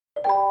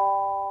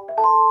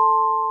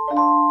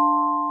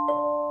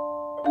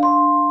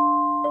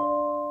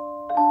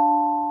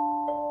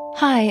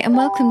Hi, and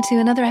welcome to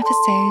another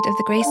episode of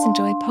the Grace and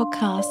Joy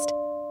podcast.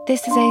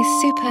 This is a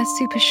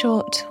super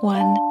short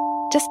one,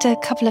 just a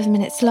couple of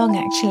minutes long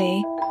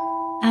actually,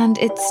 and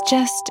it's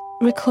just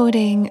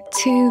recording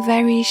two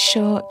very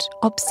short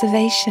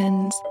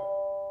observations,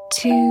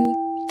 two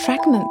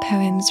fragment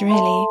poems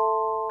really,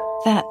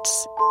 that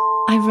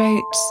I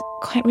wrote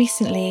quite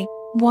recently,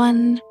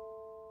 one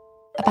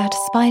about a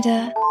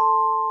spider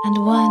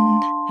and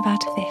one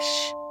about a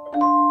fish.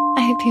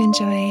 I hope you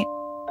enjoy.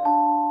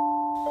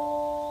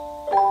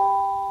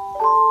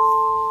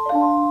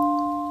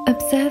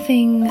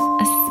 Observing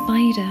a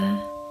spider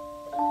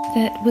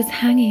that was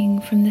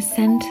hanging from the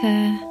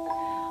centre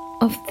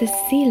of the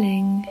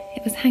ceiling.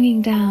 It was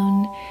hanging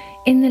down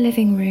in the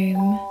living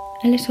room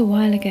a little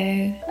while ago,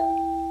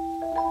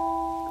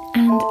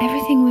 and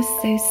everything was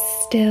so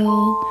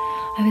still.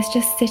 I was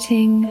just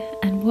sitting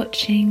and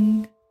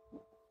watching,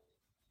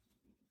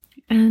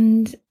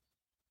 and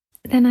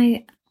then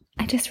I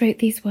just wrote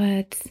these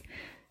words.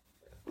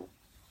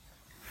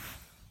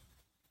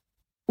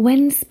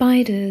 When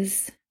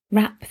spiders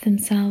wrap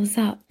themselves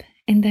up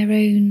in their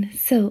own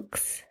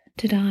silks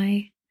to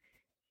die,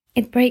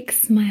 it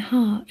breaks my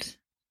heart.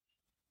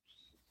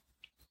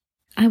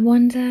 I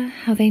wonder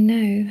how they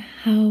know,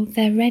 how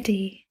they're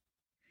ready.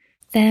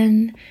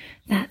 Then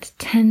that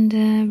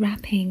tender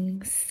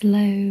wrapping,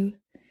 slow,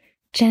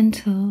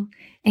 gentle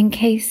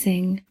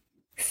encasing,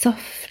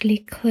 softly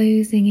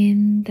closing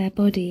in their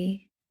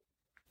body,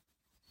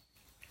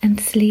 and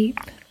sleep.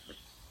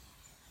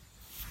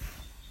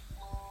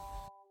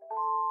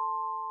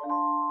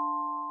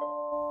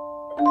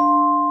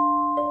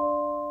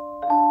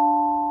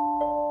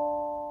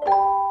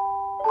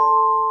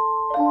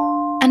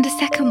 And the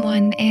second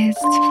one is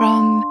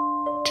from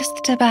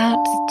just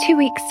about 2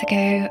 weeks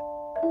ago,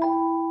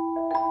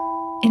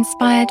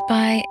 inspired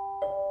by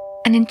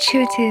an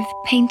intuitive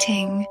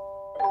painting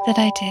that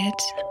I did,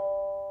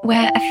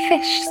 where a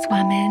fish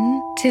swam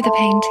in to the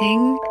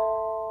painting,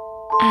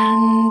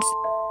 and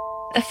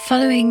the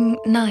following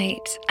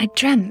night I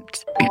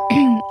dreamt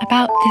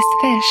about this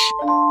fish,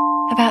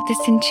 about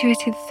this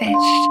intuitive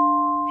fish.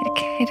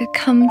 It had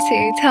come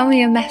to tell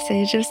me a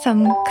message of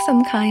some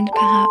kind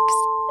perhaps.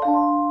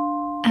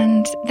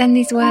 And then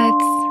these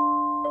words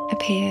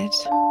appeared.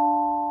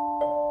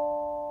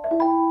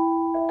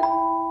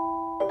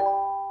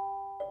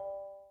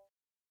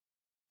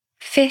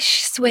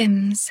 Fish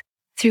swims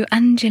through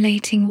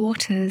undulating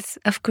waters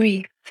of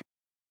grief,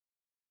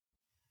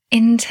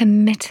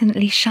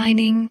 intermittently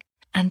shining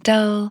and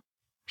dull,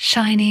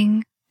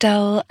 shining,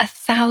 dull,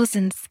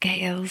 1,000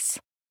 scales.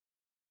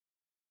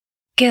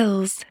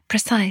 Gills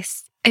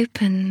precise,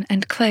 open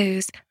and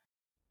close,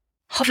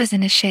 hovers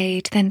in a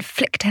shade, then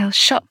flicktail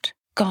shot,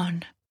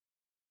 gone.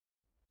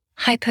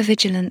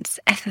 Hypervigilance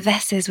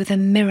effervesces with a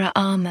mirror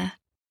armour,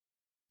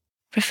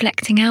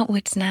 reflecting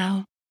outwards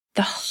now,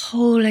 the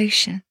whole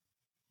ocean,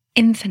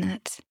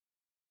 infinite,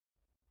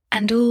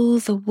 and all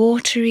the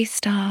watery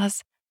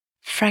stars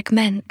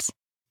fragment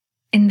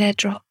in their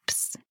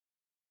drops.